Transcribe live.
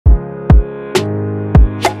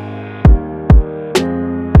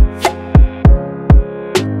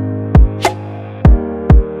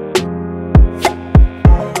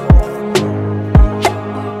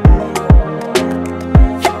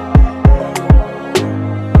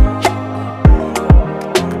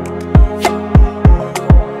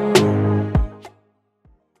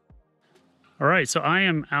right, so I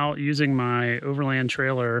am out using my Overland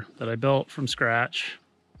trailer that I built from scratch,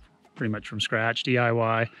 pretty much from scratch,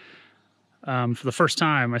 DIY. For the first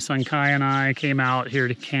time, my son Kai and I came out here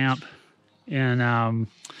to camp in the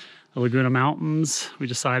Laguna Mountains. We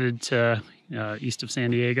decided to, east of San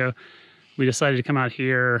Diego, we decided to come out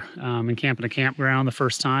here and camp in a campground the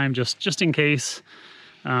first time, just in case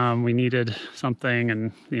we needed something,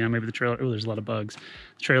 and maybe the trailer, oh, there's a lot of bugs.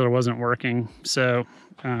 The trailer wasn't working, so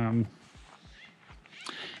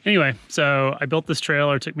anyway, so I built this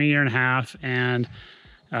trailer. It took me a year and a half, and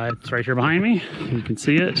it's right here behind me. You can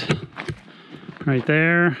see it right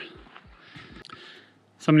there.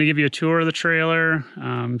 So I'm going to give you a tour of the trailer,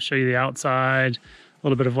 show you the outside, a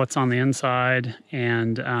little bit of what's on the inside,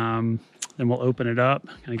 and then we'll open it up,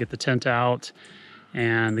 kind of get the tent out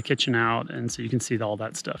and the kitchen out, and so you can see all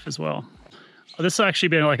that stuff as well. This will actually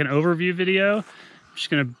be like an overview video. I'm just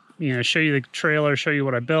going to show you the trailer, show you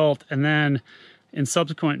what I built, and then in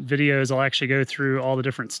subsequent videos, I'll actually go through all the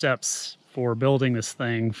different steps for building this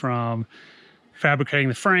thing, from fabricating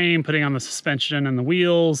the frame, putting on the suspension and the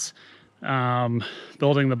wheels,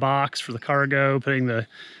 building the box for the cargo, putting the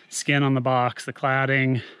skin on the box, the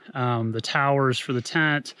cladding, the towers for the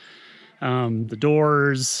tent, the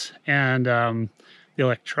doors, and the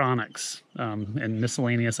electronics, and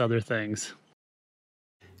miscellaneous other things.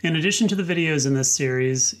 In addition to the videos in this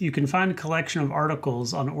series, you can find a collection of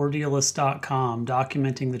articles on ordealist.com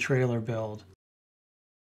documenting the trailer build.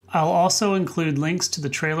 I'll also include links to the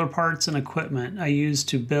trailer parts and equipment I used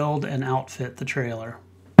to build and outfit the trailer.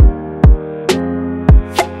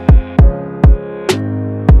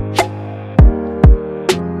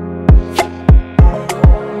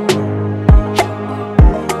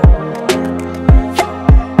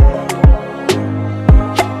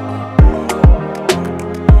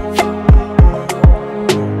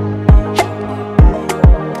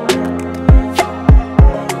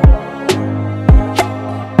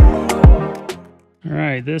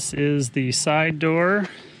 This is the side door.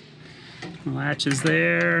 The latch is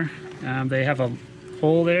there. They have a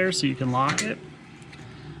hole there so you can lock it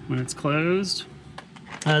when it's closed.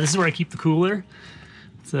 This is where I keep the cooler.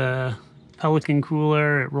 It's a Pelican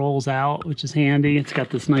cooler. It rolls out, which is handy. It's got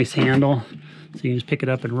this nice handle, so you can just pick it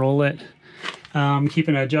up and roll it.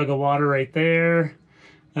 Keeping a jug of water right there.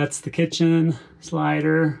 That's the kitchen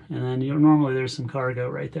slider, and then normally there's some cargo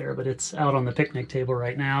right there, but it's out on the picnic table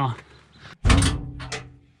right now.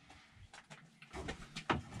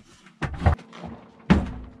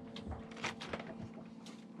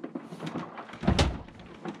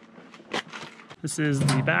 This is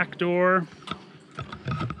the back door.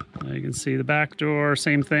 You can see the back door,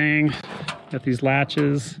 same thing. Got these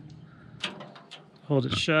latches, hold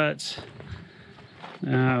it shut.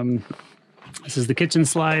 This is the kitchen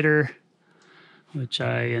slider, which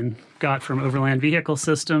I got from Overland Vehicle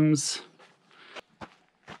Systems.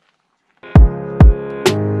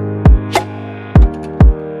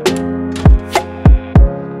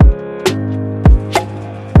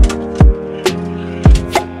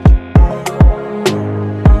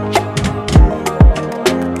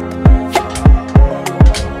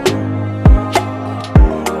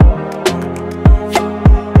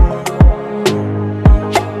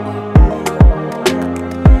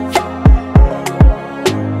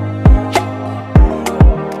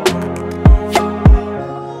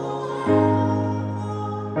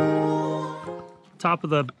 Top of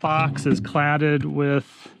the box is cladded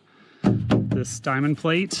with this diamond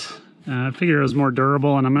plate. I figured it was more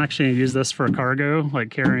durable, and I'm actually going to use this for a cargo, like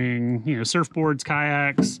carrying, surfboards,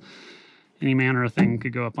 kayaks, any manner of thing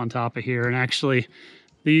could go up on top of here. And actually,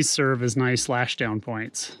 these serve as nice lash down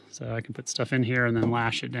points, so I can put stuff in here and then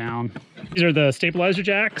lash it down. These are the stabilizer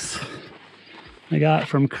jacks I got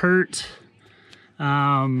from Kurt.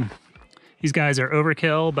 These guys are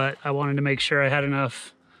overkill, but I wanted to make sure I had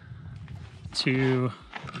enough to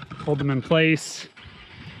hold them in place,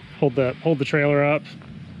 hold the trailer up.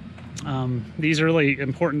 These are really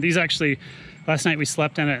important. These actually, last night we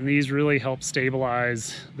slept in it, and these really help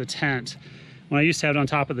stabilize the tent. When I used to have it on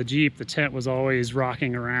top of the Jeep, the tent was always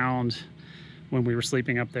rocking around when we were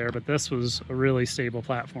sleeping up there, but this was a really stable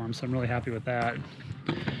platform, so I'm really happy with that.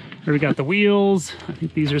 Here we got the wheels. I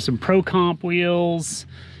think these are some Pro Comp wheels,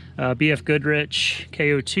 BF Goodrich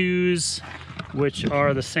KO2s, which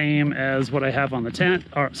are the same as what I have on the tent,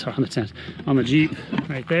 or sorry, on the Jeep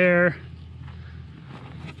right there.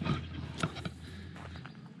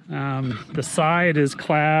 The side is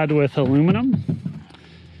clad with aluminum,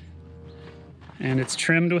 and it's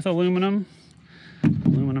trimmed with aluminum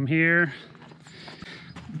here.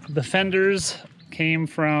 The fenders came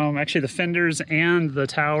from, actually the fenders and the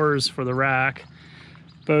towers for the rack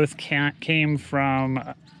both came from,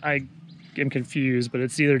 I am confused, but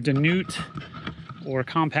it's either Danute or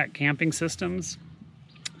Compact Camping Systems.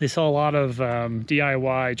 They sell a lot of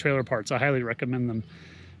DIY trailer parts. I highly recommend them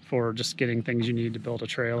for just getting things you need to build a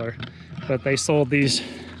trailer. But they sold these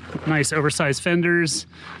nice oversized fenders.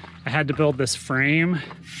 I had to build this frame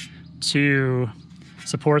to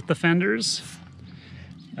support the fenders.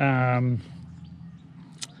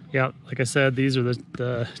 Yeah, like I said, these are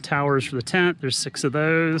the towers for the tent. There's 6 of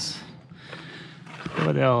those.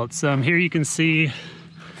 What else? Here you can see,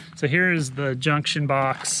 so here is the junction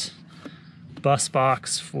box, bus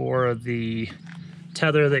box for the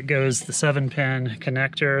tether that goes, the 7-pin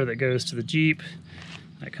connector that goes to the Jeep.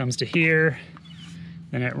 That comes to here,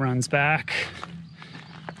 then it runs back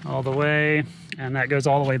all the way, and that goes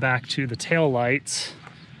all the way back to the tail lights,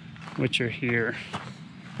 which are here.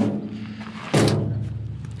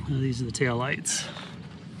 These are the tail lights.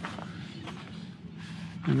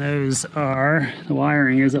 And those are, the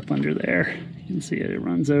wiring is up under there. You can see it, it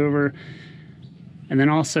runs over. And then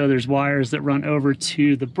also there's wires that run over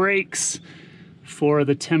to the brakes for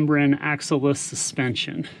the Timbren axle-less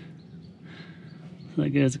suspension. So that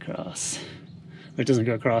goes across. It doesn't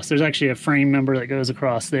go across. There's actually a frame member that goes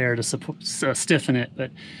across there to support, stiffen it,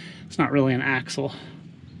 but it's not really an axle.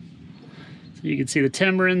 So you can see the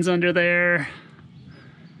Timbrens under there.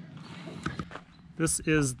 This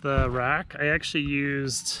is the rack. I actually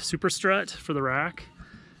used Super Strut for the rack.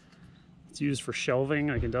 It's used for shelving,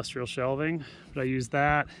 like industrial shelving, but I used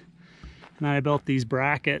that. And I built these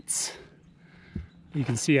brackets. You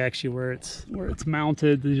can see actually where it's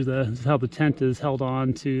mounted. These are this is how the tent is held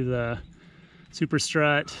on to the Super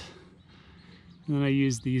Strut. And then I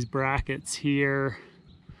used these brackets here,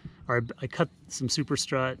 or I cut some Super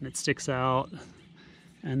Strut and it sticks out.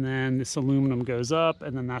 And then this aluminum goes up,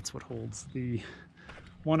 and then that's what holds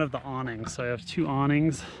one of the awnings. So I have 2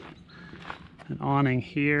 awnings, an awning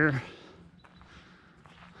here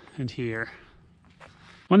and here.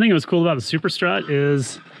 One thing that was cool about the Super Strut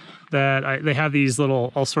is that they have these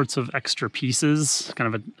little, all sorts of extra pieces,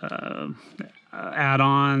 kind of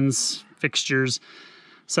add-ons, fixtures.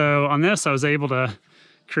 So on this, I was able to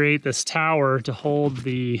create this tower to hold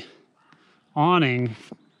the awning,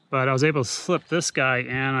 but I was able to slip this guy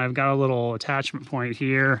in. I've got a little attachment point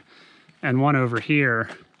here and one over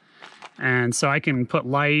here. And so I can put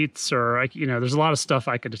lights, or, there's a lot of stuff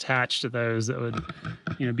I could attach to those that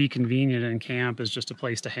would, be convenient in camp as just a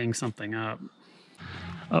place to hang something up.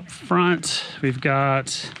 Up front, we've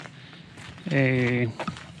got a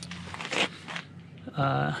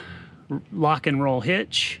lock and roll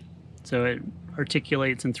hitch. So it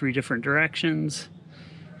articulates in 3 different directions.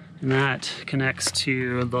 And that connects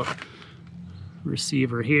to the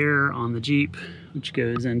receiver here on the Jeep, which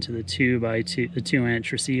goes into the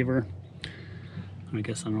 2-inch receiver. I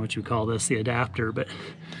guess I don't know what you call this, the adapter, but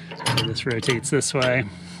this rotates this way.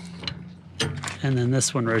 And then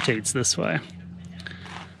this one rotates this way.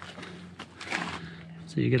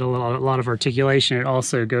 So you get a lot of articulation. It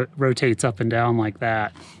also rotates up and down like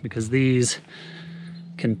that, because these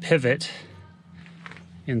can pivot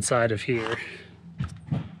inside of here.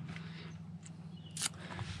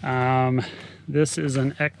 This is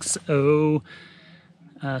an XO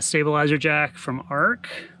stabilizer jack from ARC.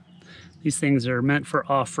 These things are meant for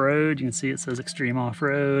off-road. You can see it says extreme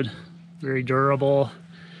off-road. Very durable.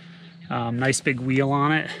 Nice big wheel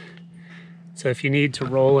on it. So if you need to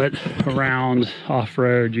roll it around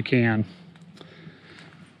off-road, you can.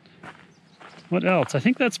 What else? I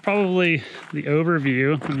think that's probably the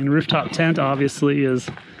overview. I mean, rooftop tent obviously is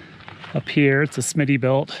up here. It's a Smitty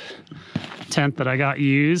built tent that I got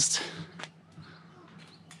used.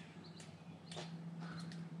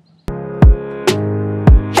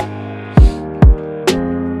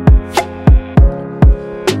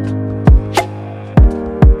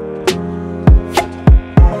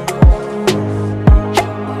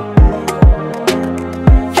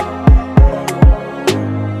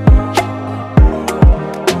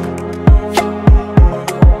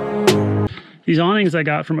 These awnings I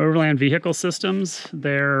got from Overland Vehicle Systems.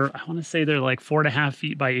 I want to say they're like 4.5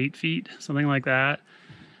 feet by 8 feet, something like that.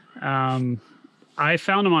 I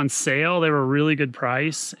found them on sale. They were a really good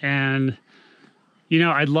price. And,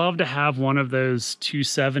 I'd love to have one of those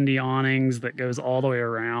 270 awnings that goes all the way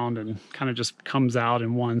around and kind of just comes out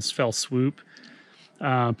in one fell swoop.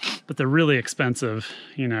 But they're really expensive,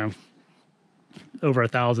 over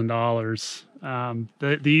 $1,000.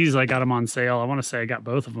 These, I got them on sale. I want to say I got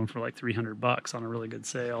both of them for like $300 on a really good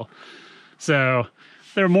sale. So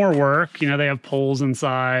they're more work. They have poles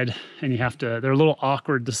inside, and they're a little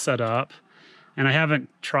awkward to set up. And I haven't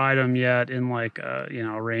tried them yet in like a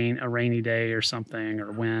rainy day or something,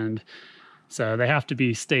 or wind. So they have to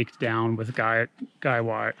be staked down with guy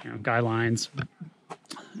lines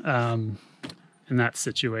in that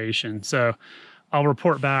situation. So I'll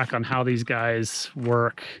report back on how these guys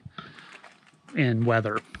work in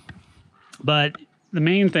weather. But the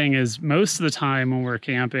main thing is, most of the time when we're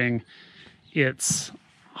camping, it's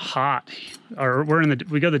hot, or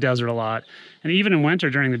we go to the desert a lot, and even in winter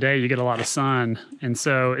during the day you get a lot of sun, and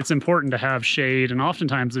so it's important to have shade, and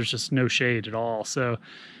oftentimes there's just no shade at all, so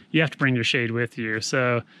you have to bring your shade with you.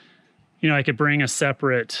 So I could bring a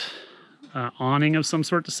separate awning of some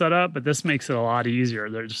sort to set up, but this makes it a lot easier.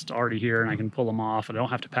 They're just already here and I can pull them off. I don't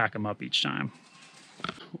have to pack them up each time.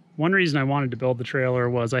 One reason I wanted to build the trailer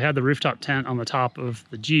was I had the rooftop tent on the top of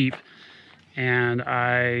the Jeep, and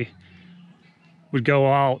we'd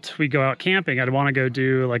go out camping. I'd want to go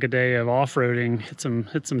do like a day of off-roading,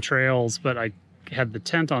 hit some trails, but I had the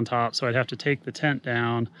tent on top, so I'd have to take the tent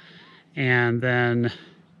down. And then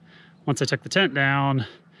once I took the tent down,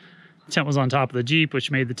 the tent was on top of the Jeep,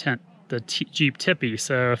 which made the Jeep tippy.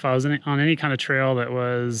 So if I was on any kind of trail that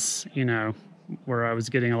was, where I was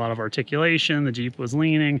getting a lot of articulation, the Jeep was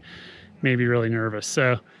leaning, made me really nervous.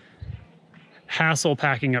 So hassle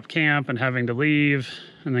packing up camp and having to leave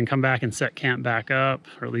and then come back and set camp back up,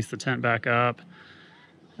 or at least the tent back up.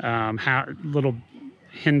 Little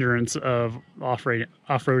hindrance of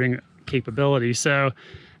off-roading capability. So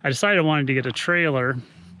I decided I wanted to get a trailer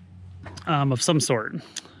of some sort.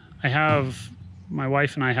 My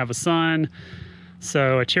wife and I have a son,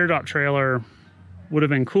 so a teardrop trailer would have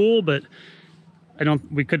been cool, but I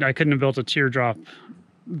couldn't have built a teardrop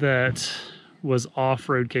that was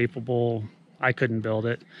off-road capable. I couldn't build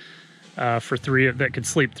it that could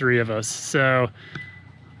sleep 3 of us. So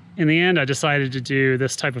in the end, I decided to do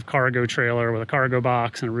this type of cargo trailer with a cargo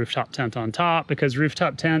box and a rooftop tent on top, because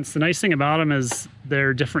rooftop tents, the nice thing about them is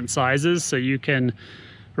they're different sizes, so you can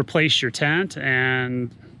replace your tent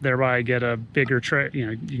and thereby get a bigger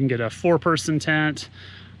you can get a 4-person tent,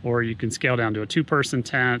 or you can scale down to a 2-person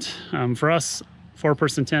tent. For us,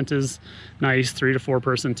 4-person tent is nice, 3 to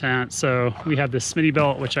 4-person tent. So we have this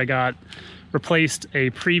Smittybilt, which I got, replaced a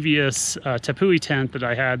previous Tepui tent that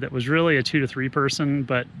I had that was really a 2 to 3-person,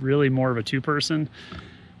 but really more of a 2-person.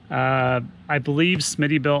 I believe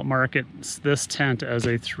Smittybilt markets this tent as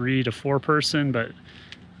a 3 to 4-person, but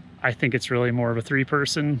I think it's really more of a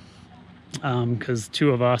 3-person. Because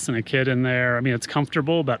 2 of us and a kid in there, I mean, it's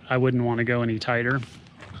comfortable, but I wouldn't want to go any tighter.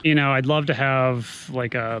 I'd love to have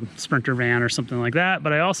like a Sprinter van or something like that,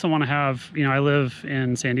 but I also want to have, I live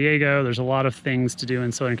in San Diego. There's a lot of things to do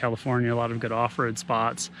in Southern California, a lot of good off-road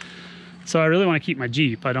spots. So I really want to keep my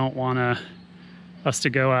Jeep. I don't want us to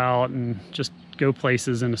go out and just go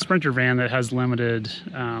places in a Sprinter van that has limited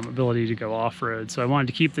ability to go off-road. So I wanted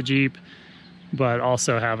to keep the Jeep, but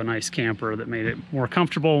also have a nice camper that made it more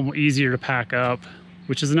comfortable, easier to pack up,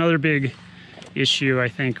 which is another big issue, I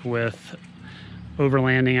think, with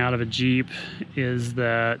overlanding out of a Jeep, is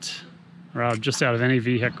that, or just out of any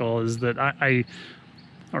vehicle, is that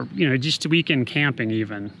just weekend camping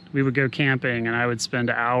even. We would go camping and I would spend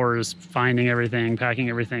hours finding everything, packing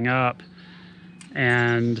everything up,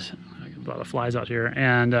 and I get a lot of flies out here.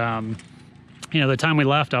 And, the time we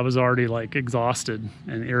left, I was already like exhausted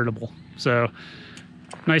and irritable. So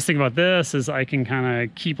nice thing about this is I can kind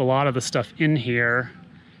of keep a lot of the stuff in here,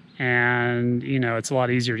 and it's a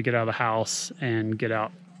lot easier to get out of the house and get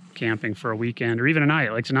out camping for a weekend or even a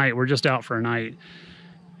night. Like tonight, we're just out for a night.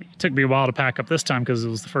 It took me a while to pack up this time because it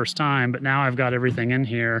was the first time, but now I've got everything in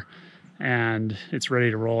here and it's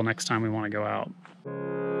ready to roll next time we want to go out.